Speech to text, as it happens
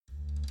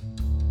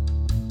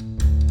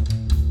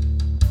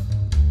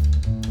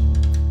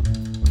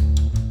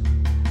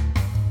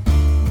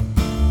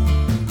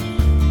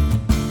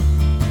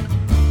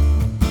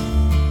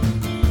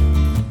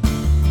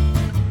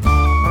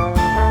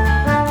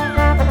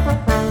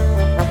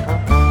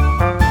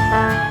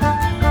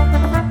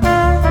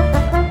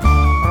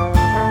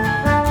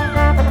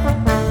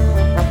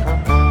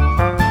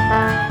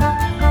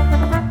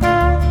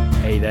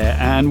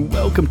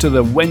welcome to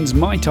the When's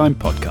My Time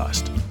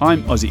podcast.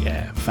 I'm Ozzy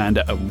Eyre,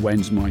 founder of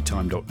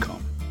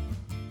whensmytime.com.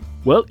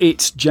 Well,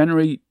 it's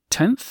January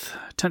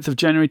 10th of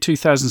January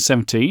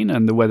 2017,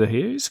 and the weather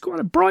here is quite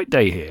a bright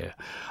day here.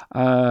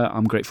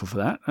 I'm grateful for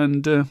that,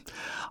 and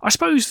I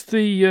suppose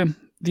the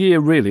year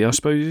really,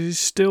 is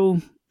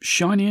still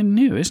shiny and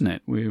new, isn't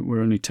it?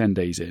 We're only 10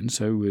 days in,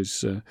 so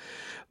the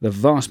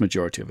vast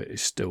majority of it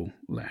is still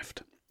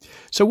left.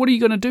 So what are you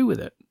going to do with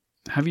it?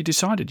 Have you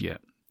decided yet?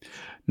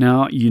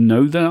 Now, you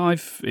know that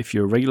if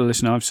you're a regular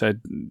listener, I've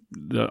said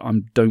that I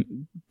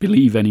don't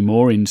believe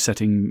anymore in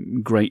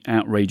setting great,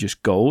 outrageous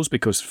goals,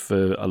 because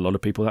for a lot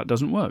of people that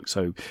doesn't work.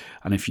 So,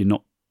 and if you're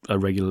not a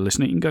regular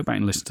listener, you can go back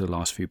and listen to the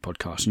last few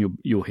podcasts and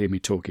you'll hear me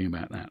talking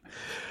about that.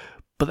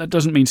 But that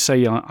doesn't mean to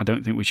say I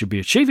don't think we should be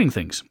achieving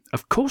things.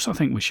 Of course I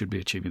think we should be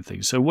achieving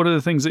things. So what are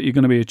the things that you're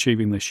going to be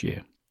achieving this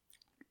year?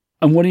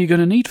 And what are you going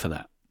to need for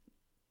that?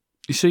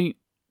 You see,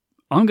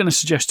 I'm going to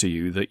suggest to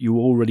you that you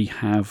already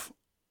have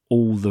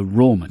all the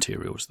raw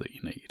materials that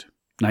you need.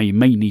 Now, you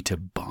may need to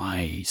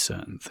buy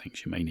certain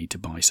things. You may need to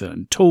buy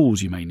certain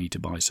tools. You may need to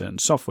buy certain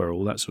software,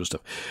 all that sort of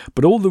stuff.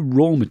 But all the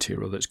raw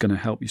material that's going to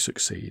help you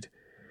succeed,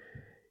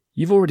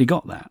 you've already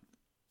got that.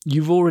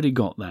 You've already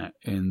got that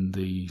in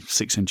the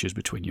 6 inches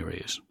between your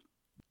ears.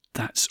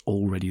 That's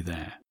already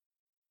there.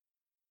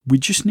 We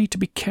just need to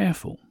be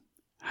careful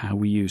how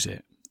we use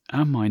it.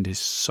 Our mind is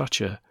such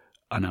an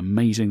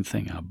amazing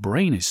thing. Our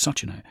brain is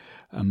such an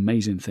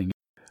amazing thing.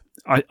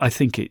 I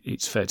think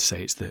it's fair to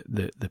say it's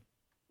the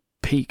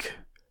peak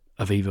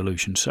of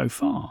evolution so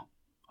far.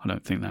 I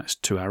don't think that's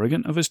too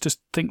arrogant of us to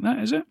think that,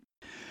 is it?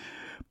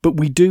 But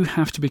we do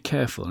have to be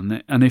careful.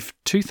 And if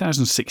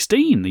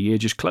 2016, the year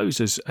just closed,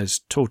 has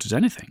taught us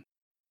anything,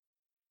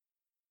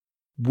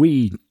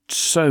 we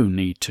so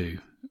need to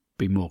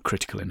be more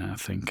critical in our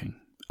thinking.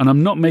 And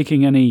I'm not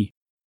making any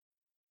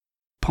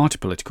party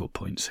political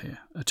points here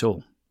at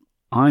all.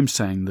 I'm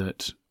saying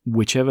that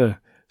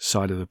whichever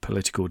side of the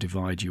political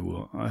divide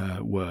you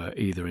were,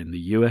 either in the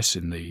US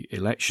in the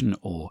election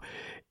or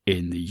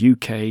in the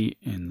UK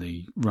in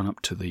the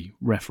run-up to the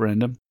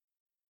referendum,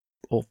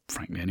 or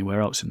frankly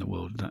anywhere else in the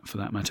world for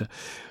that matter,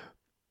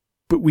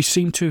 but we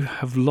seem to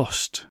have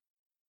lost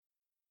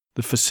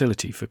the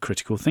facility for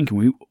critical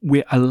thinking.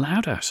 We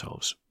allowed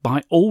ourselves,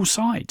 by all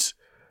sides,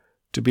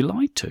 to be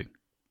lied to.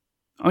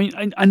 I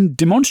mean, and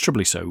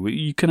demonstrably so.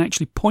 You can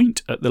actually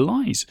point at the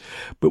lies,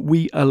 but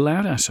we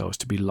allowed ourselves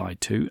to be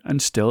lied to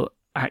and still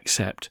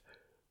accept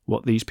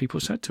what these people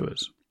said to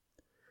us.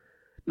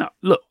 Now,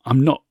 look,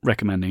 I'm not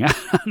recommending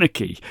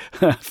anarchy,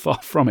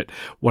 far from it.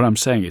 What I'm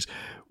saying is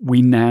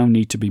we now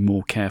need to be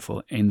more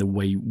careful in the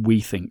way we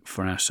think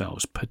for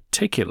ourselves,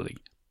 particularly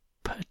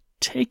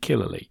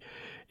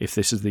if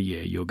this is the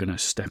year you're going to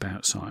step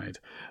outside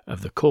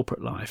of the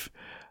corporate life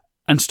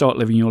and start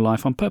living your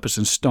life on purpose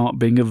and start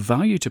being of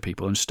value to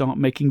people and start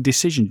making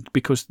decisions,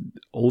 because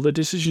all the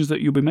decisions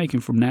that you'll be making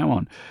from now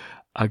on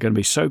are going to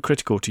be so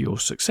critical to your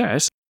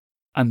success.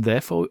 And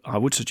therefore, I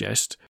would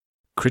suggest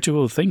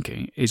critical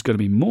thinking is going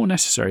to be more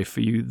necessary for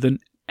you than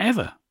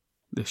ever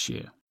this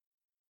year.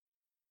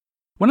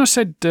 When I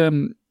said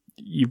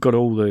you've got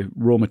all the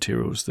raw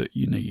materials that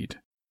you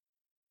need,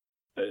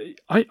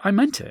 I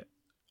meant it.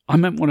 I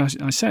meant what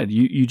I said.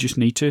 You just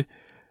need to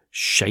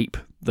shape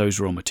those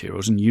raw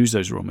materials and use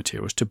those raw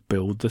materials to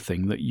build the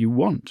thing that you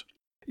want.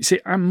 You see,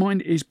 our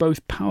mind is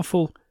both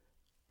powerful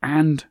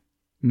and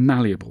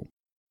malleable.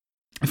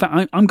 In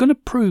fact, I'm going to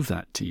prove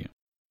that to you.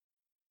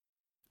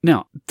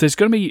 Now, there's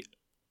going to be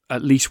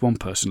at least one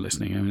person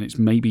listening, and it's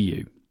maybe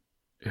you,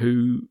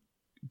 who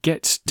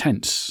gets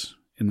tense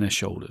in their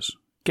shoulders,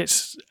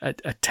 gets a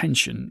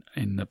tension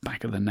in the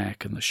back of the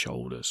neck and the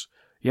shoulders.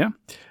 Yeah?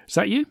 Is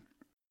that you?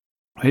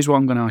 Here's what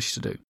I'm going to ask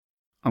you to do.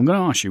 I'm going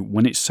to ask you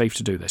when it's safe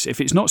to do this.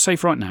 If it's not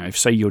safe right now, if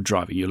say you're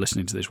driving, you're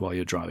listening to this while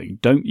you're driving,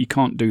 you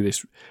can't do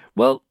this.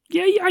 Well,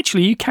 yeah,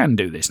 actually you can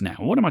do this now.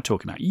 What am I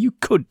talking about? You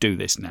could do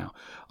this now.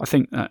 I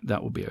think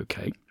that will be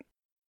okay.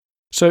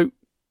 So,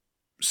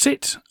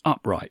 sit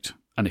upright.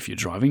 And if you're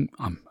driving,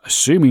 I'm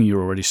assuming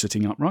you're already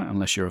sitting upright,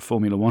 unless you're a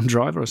Formula One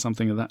driver or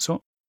something of that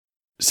sort.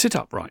 Sit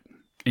upright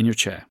in your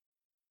chair.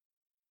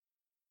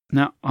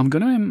 Now, I'm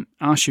going to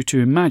ask you to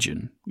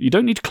imagine, you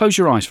don't need to close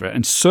your eyes for it,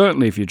 and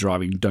certainly if you're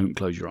driving, don't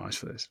close your eyes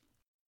for this.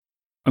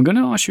 I'm going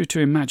to ask you to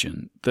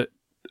imagine that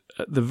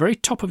at the very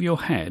top of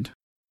your head,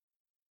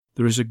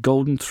 there is a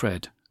golden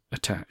thread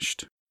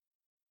attached.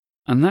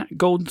 And that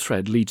golden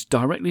thread leads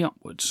directly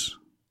upwards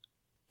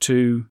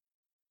to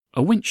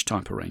a winch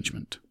type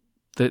arrangement.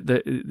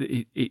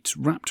 It's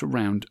wrapped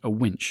around a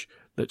winch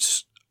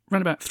that's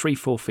around about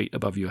 3-4 feet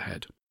above your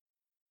head.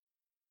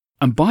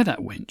 And by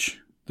that winch,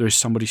 there is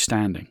somebody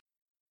standing.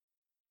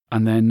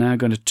 And they're now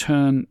going to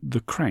turn the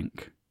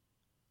crank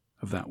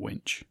of that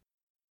winch.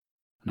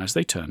 And as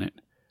they turn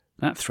it,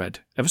 that thread,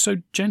 ever so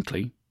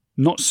gently,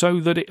 not so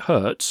that it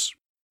hurts,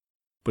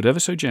 but ever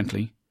so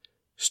gently,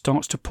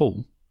 starts to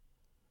pull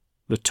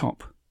the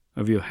top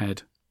of your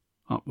head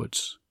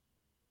upwards.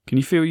 Can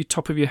you feel your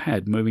top of your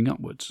head moving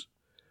upwards?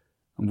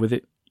 And with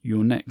it,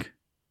 your neck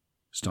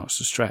starts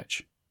to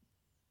stretch.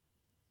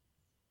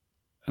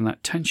 And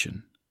that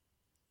tension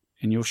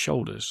in your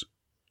shoulders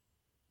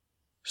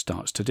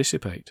starts to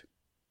dissipate.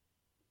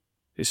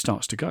 It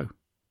starts to go.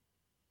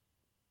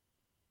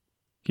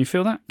 Can you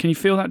feel that? Can you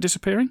feel that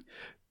disappearing?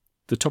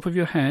 The top of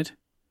your head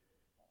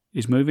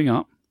is moving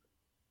up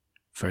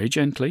very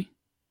gently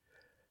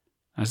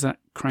as that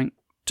crank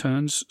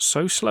turns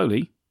so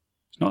slowly.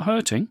 It's not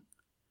hurting.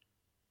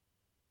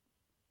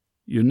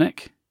 Your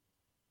neck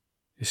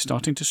is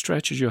starting to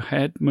stretch as your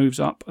head moves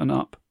up and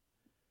up.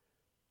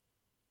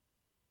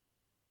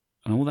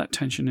 And all that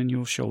tension in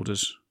your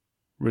shoulders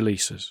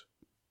releases.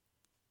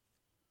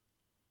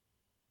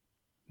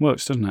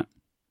 Works, doesn't it?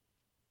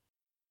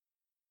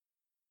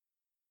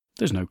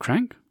 There's no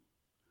crank.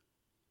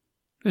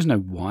 There's no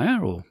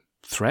wire or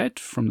thread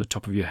from the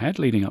top of your head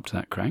leading up to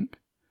that crank.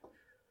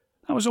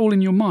 That was all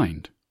in your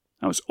mind.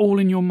 That was all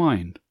in your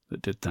mind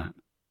that did that.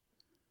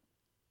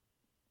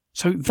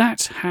 So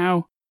that's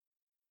how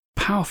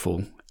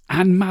powerful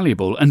and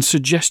malleable and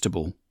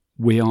suggestible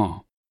we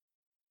are.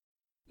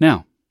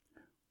 Now,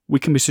 we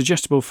can be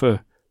suggestible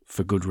for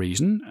good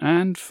reason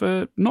and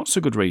for not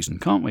so good reason,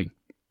 can't we?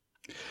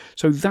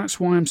 So that's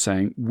why I'm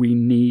saying we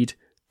need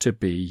to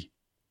be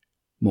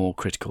more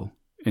critical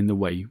in the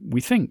way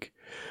we think.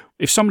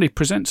 If somebody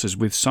presents us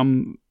with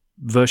some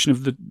version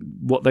of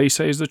what they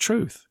say is the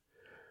truth,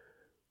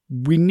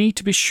 we need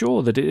to be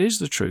sure that it is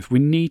the truth. We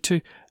need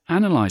to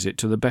analyse it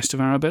to the best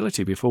of our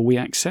ability before we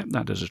accept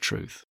that as a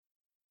truth.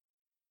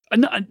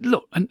 And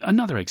look,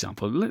 another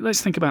example.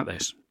 Let's think about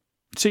this.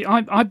 See,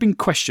 I've been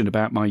questioned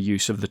about my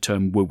use of the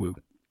term woo-woo.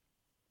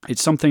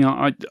 It's something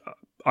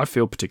I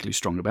feel particularly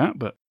strong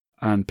about,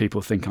 and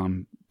people think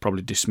I'm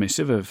probably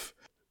dismissive of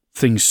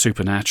things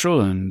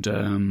supernatural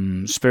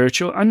and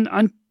spiritual.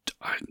 And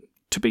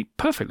to be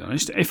perfectly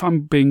honest, if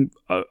I'm being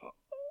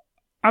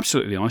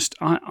absolutely honest,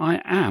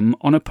 I am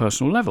on a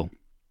personal level.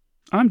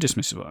 I'm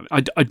dismissive of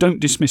it. I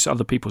don't dismiss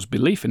other people's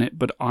belief in it,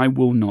 but I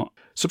will not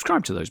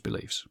subscribe to those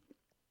beliefs.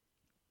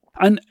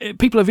 And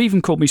people have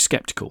even called me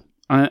skeptical.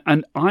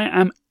 And I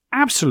am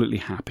absolutely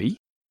happy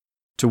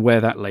to wear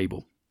that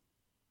label.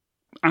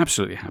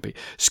 Absolutely happy.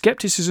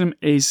 Skepticism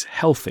is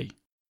healthy.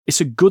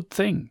 It's a good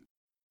thing.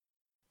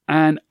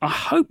 And I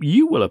hope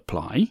you will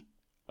apply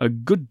a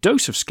good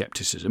dose of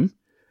skepticism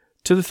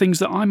to the things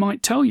that I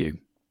might tell you.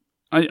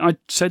 I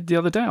said the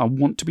other day, I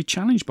want to be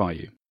challenged by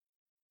you.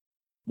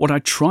 What I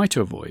try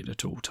to avoid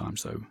at all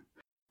times, though,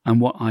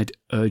 and what I'd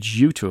urge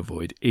you to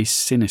avoid, is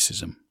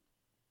cynicism.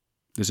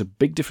 There's a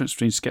big difference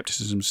between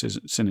skepticism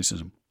and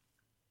cynicism.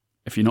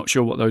 If you're not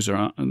sure what those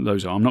are, I'm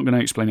not going to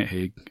explain it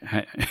here.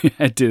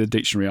 Head to the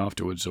dictionary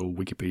afterwards or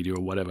Wikipedia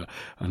or whatever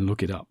and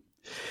look it up.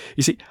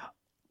 You see,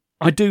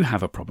 I do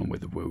have a problem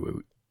with the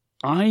woo-woo.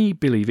 I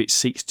believe it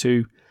seeks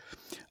to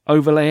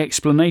overlay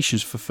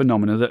explanations for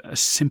phenomena that are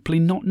simply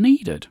not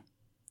needed.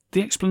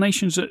 The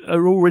explanations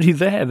are already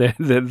there.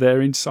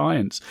 They're in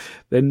science.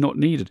 They're not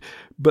needed.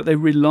 But they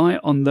rely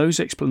on those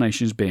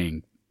explanations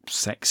being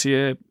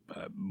sexier,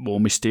 more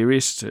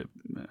mysterious,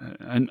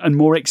 and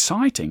more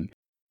exciting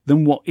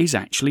than what is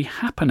actually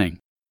happening.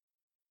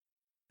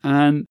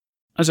 And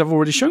as I've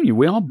already shown you,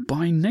 we are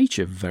by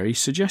nature very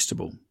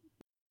suggestible.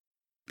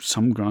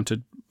 Some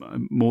granted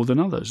more than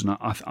others. And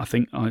I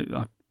think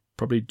I've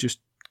probably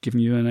just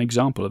given you an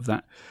example of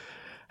that,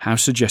 how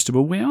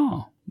suggestible we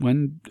are.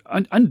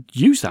 And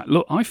use that.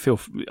 Look,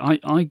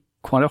 I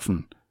quite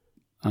often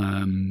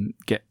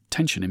get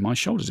tension in my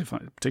shoulders,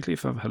 particularly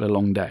if I've had a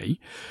long day.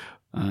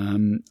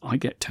 I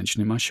get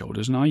tension in my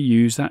shoulders, and I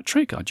use that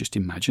trick. I just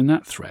imagine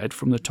that thread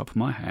from the top of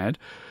my head,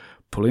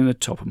 pulling the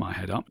top of my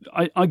head up.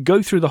 I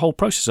go through the whole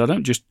process. I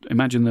don't just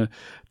imagine the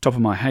top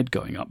of my head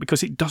going up,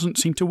 because it doesn't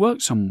seem to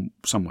work some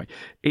way.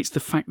 It's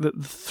the fact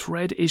that the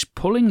thread is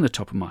pulling the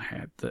top of my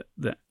head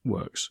that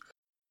works.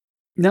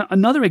 Now,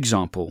 another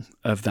example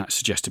of that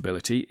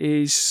suggestibility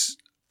is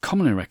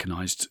commonly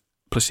recognised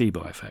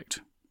placebo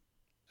effect.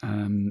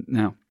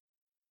 Now,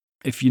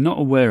 if you're not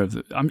aware of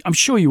I'm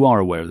sure you are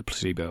aware of the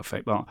placebo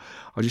effect, but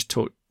I'll just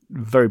talk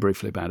very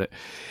briefly about it.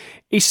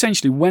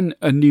 Essentially, when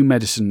a new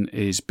medicine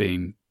is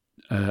being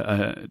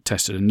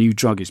tested, a new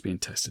drug is being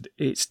tested,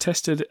 it's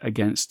tested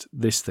against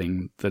this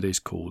thing that is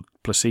called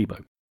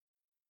placebo.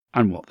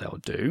 And what they'll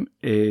do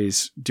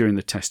is, during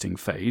the testing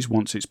phase,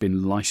 once it's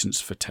been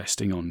licensed for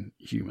testing on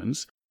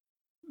humans,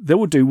 they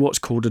will do what's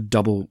called a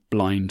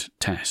double-blind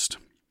test.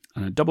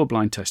 And a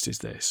double-blind test is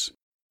this.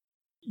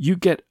 You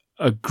get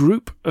a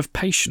group of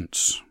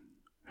patients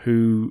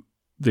who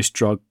this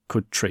drug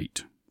could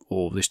treat,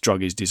 or this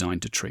drug is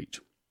designed to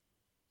treat.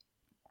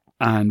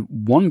 And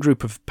one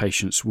group of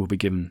patients will be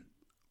given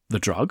the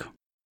drug,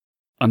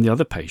 and the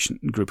other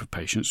group of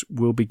patients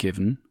will be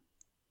given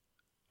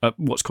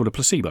what's called a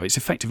placebo. It's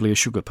effectively a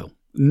sugar pill.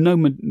 No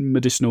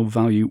medicinal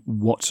value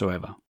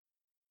whatsoever.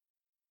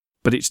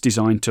 But it's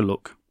designed to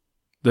look,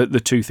 the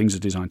two things are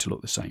designed to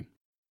look the same.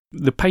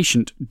 The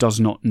patient does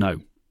not know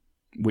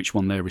which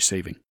one they're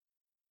receiving.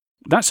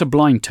 That's a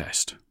blind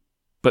test.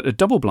 But a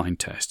double-blind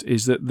test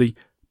is that the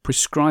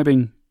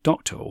prescribing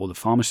doctor or the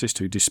pharmacist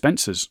who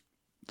dispenses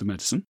the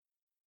medicine,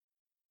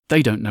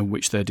 they don't know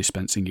which they're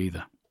dispensing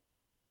either.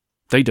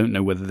 They don't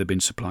know whether they've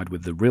been supplied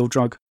with the real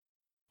drug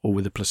or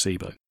with a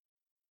placebo.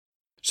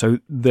 So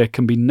there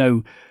can be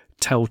no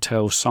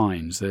telltale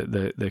signs.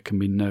 There can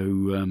be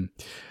no,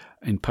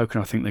 in poker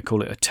I think they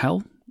call it a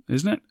tell,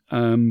 isn't it?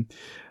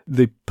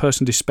 The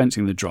person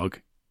dispensing the drug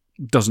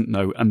doesn't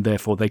know, and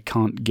therefore they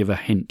can't give a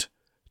hint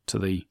to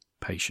the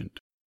patient.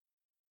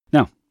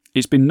 Now,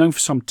 it's been known for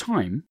some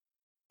time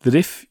that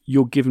if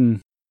you're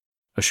given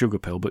a sugar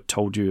pill but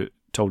told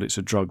it's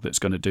a drug that's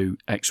going to do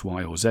X,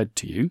 Y, or Z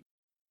to you,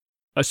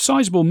 a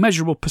sizable,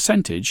 measurable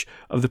percentage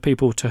of the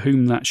people to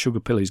whom that sugar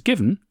pill is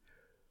given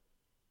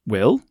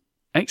will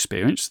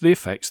experience the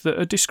effects that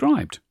are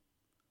described.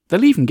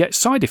 They'll even get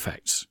side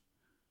effects,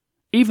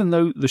 even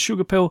though the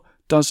sugar pill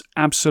does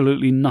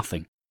absolutely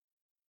nothing.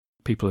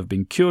 People have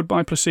been cured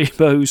by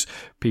placebos.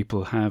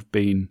 People have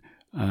been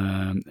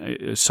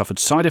suffered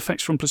side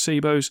effects from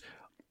placebos.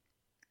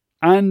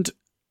 And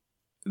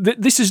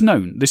this is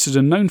known. This is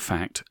a known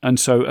fact. And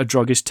so a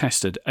drug is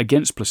tested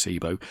against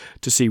placebo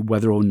to see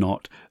whether or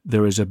not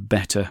there is a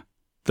better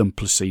than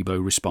placebo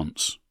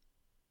response.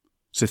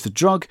 So if the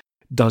drug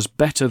does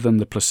better than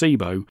the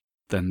placebo,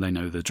 then they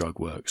know the drug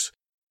works.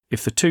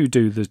 If the two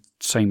do the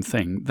same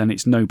thing, then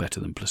it's no better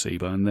than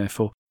placebo, and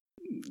therefore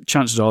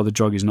chances are the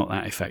drug is not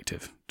that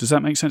effective. Does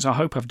that make sense? I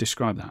hope I've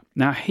described that.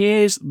 Now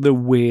here's the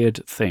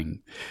weird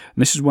thing.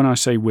 And this is when I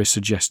say we're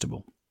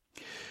suggestible.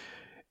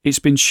 It's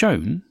been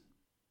shown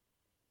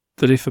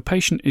that if a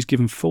patient is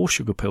given 4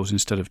 sugar pills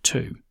instead of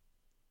 2,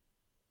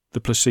 the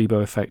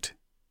placebo effect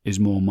is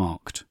more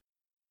marked.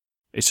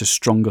 It's a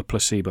stronger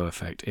placebo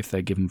effect if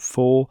they're given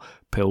 4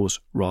 pills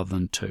rather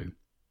than 2.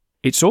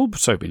 It's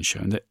also been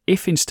shown that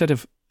if instead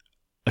of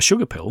a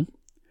sugar pill,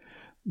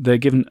 they're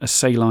given a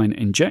saline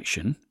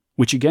injection,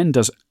 which again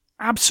does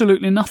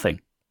absolutely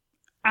nothing,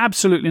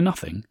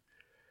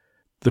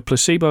 the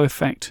placebo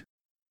effect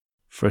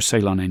for a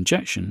saline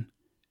injection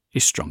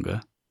is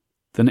stronger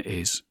than it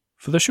is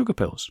for the sugar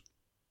pills.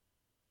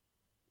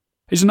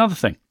 Here's another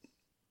thing.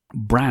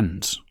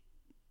 Brands.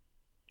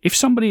 If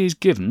somebody is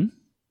given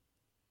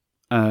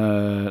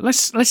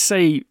let's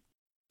say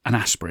an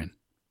aspirin,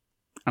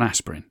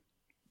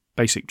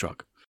 basic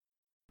drug,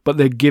 but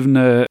they're given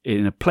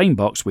in a plain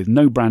box with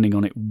no branding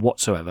on it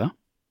whatsoever,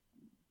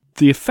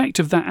 the effect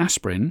of that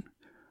aspirin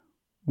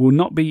will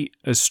not be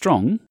as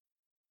strong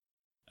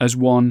as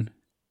one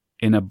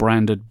in a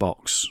branded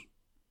box.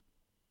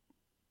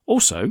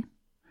 Also,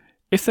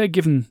 if they're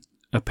given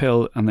a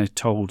pill and they're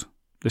told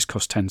this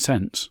costs 10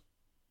 cents,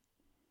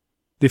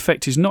 the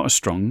effect is not as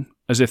strong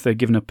as if they're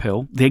given a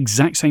pill, the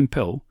exact same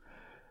pill,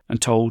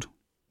 and told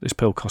this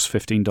pill costs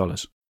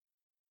 $15.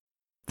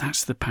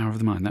 That's the power of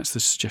the mind. That's the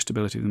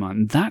suggestibility of the mind.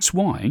 And that's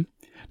why,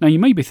 now you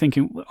may be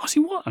thinking, well,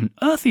 Ozzy, what on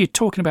earth are you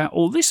talking about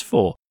all this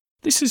for?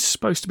 This is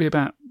supposed to be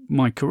about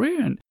my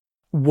career. And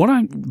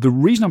the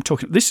reason I'm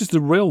talking, this is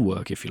the real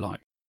work, if you like.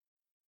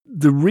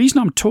 The reason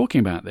I'm talking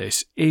about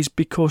this is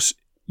because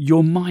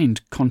your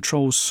mind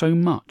controls so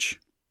much,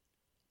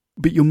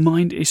 but your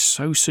mind is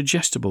so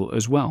suggestible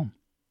as well.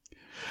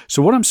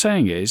 So what I'm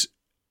saying is,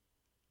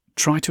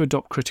 try to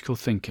adopt critical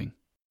thinking.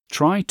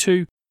 Try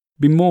to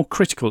be more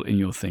critical in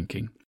your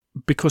thinking,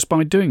 because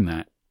by doing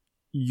that,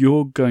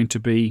 you're going to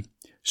be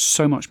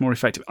so much more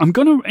effective. I'm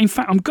going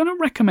to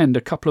recommend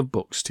a couple of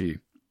books to you.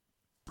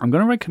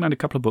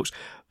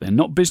 They're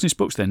not business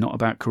books. They're not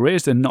about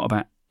careers. They're not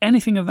about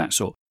anything of that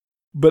sort.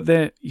 But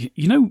they're,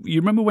 you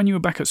remember when you were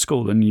back at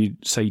school and you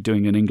say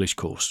doing an English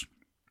course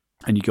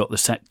and you got the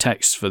set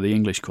texts for the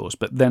English course,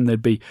 but then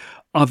there'd be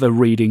other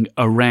reading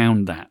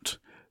around that.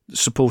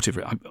 Supportive.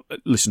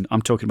 Listen,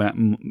 I'm talking about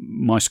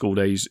my school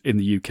days in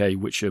the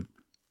UK, which are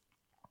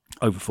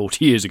over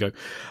 40 years ago.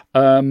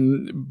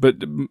 But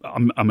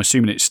I'm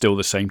assuming it's still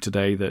the same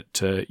today,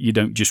 that you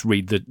don't just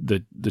read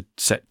the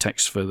set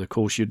text for the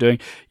course you're doing.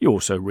 You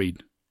also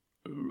read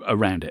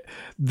around it.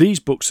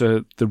 These books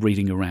are the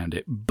reading around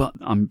it, but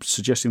I'm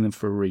suggesting them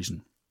for a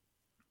reason.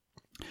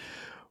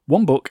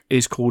 One book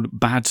is called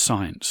Bad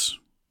Science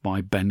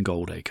by Ben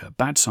Goldacre.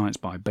 Bad Science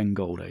by Ben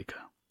Goldacre.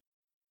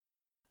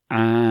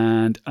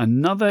 And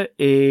another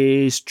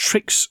is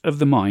Tricks of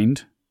the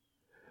Mind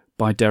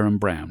by Darren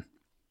Brown.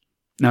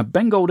 Now,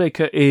 Ben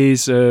Goldacre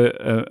is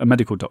a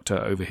medical doctor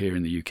over here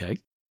in the UK.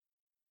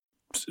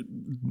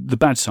 The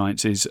Bad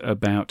Science is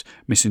about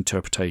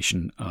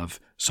misinterpretation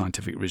of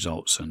scientific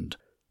results and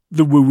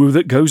the woo-woo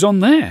that goes on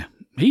there.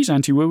 He's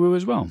anti-woo-woo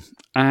as well.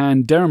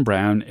 And Darren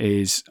Brown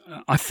is,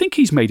 I think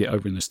he's made it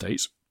over in the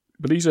States,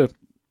 but he's a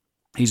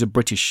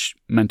British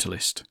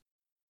mentalist.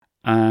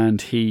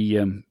 And he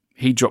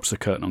drops the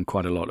curtain on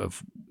quite a lot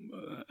of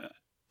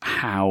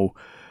how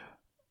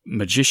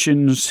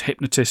magicians,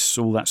 hypnotists,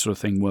 all that sort of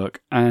thing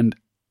work, and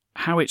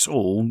how it's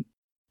all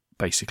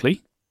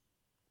basically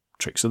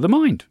tricks of the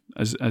mind,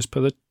 as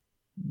per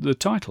the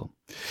title.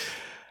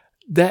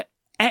 They're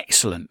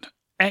excellent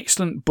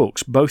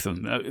books, both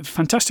of them.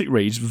 Fantastic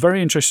reads,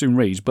 very interesting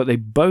reads, but they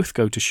both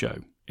go to show,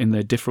 in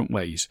their different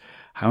ways,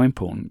 how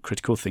important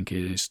critical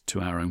thinking is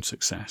to our own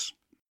success.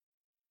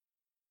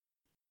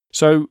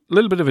 So, a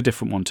little bit of a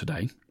different one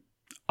today.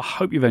 I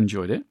hope you've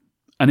enjoyed it.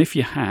 And if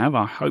you have,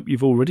 I hope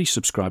you've already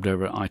subscribed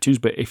over at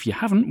iTunes. But if you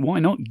haven't, why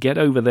not get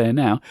over there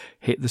now,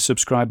 hit the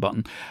subscribe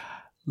button,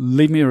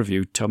 leave me a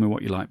review, tell me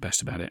what you like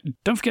best about it.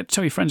 Don't forget to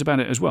tell your friends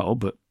about it as well.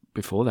 But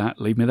before that,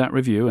 leave me that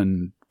review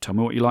and tell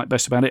me what you like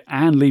best about it.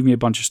 And leave me a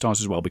bunch of stars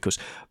as well, because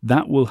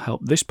that will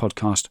help this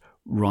podcast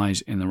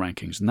rise in the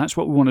rankings. And that's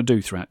what we want to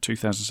do throughout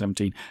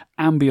 2017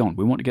 and beyond.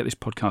 We want to get this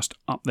podcast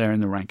up there in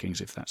the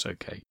rankings, if that's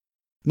okay.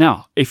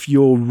 Now, if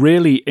you're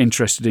really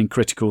interested in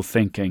critical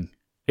thinking,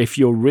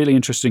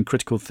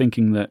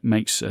 that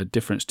makes a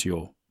difference to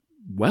your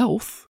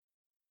wealth,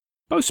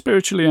 both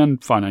spiritually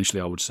and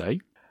financially, I would say,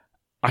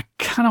 I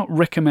cannot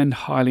recommend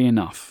highly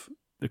enough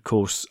the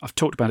course. I've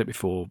talked about it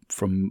before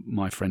from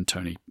my friend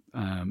Tony.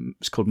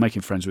 It's called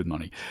Making Friends with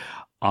Money.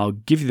 I'll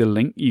give you the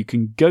link. You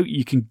can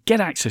get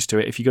access to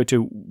it if you go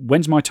to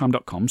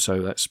whensmytime.com.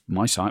 So that's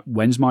my site,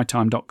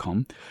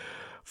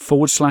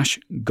 whensmytime.com/goals,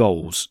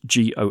 GOALS.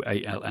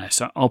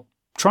 I'll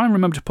try and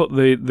remember to put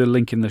the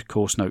link in the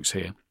course notes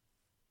here.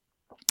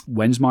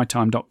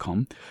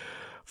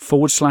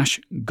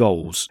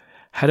 whensmytime.com/goals.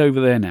 Head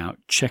over there now,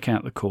 check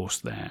out the course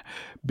there,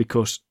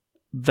 because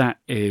that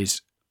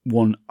is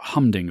one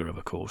humdinger of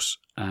a course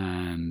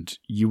and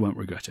you won't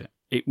regret it.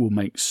 It will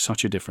make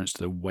such a difference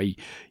to the way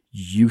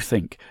you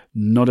think,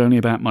 not only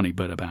about money,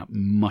 but about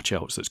much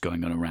else that's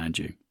going on around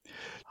you.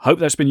 Hope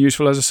that's been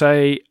useful. As I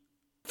say,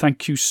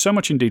 thank you so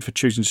much indeed for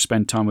choosing to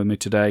spend time with me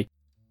today.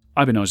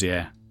 I've been Ozzy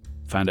Air,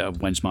 founder of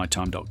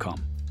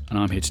whensmytime.com, and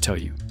I'm here to tell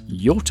you,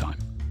 your time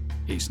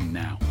is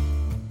now.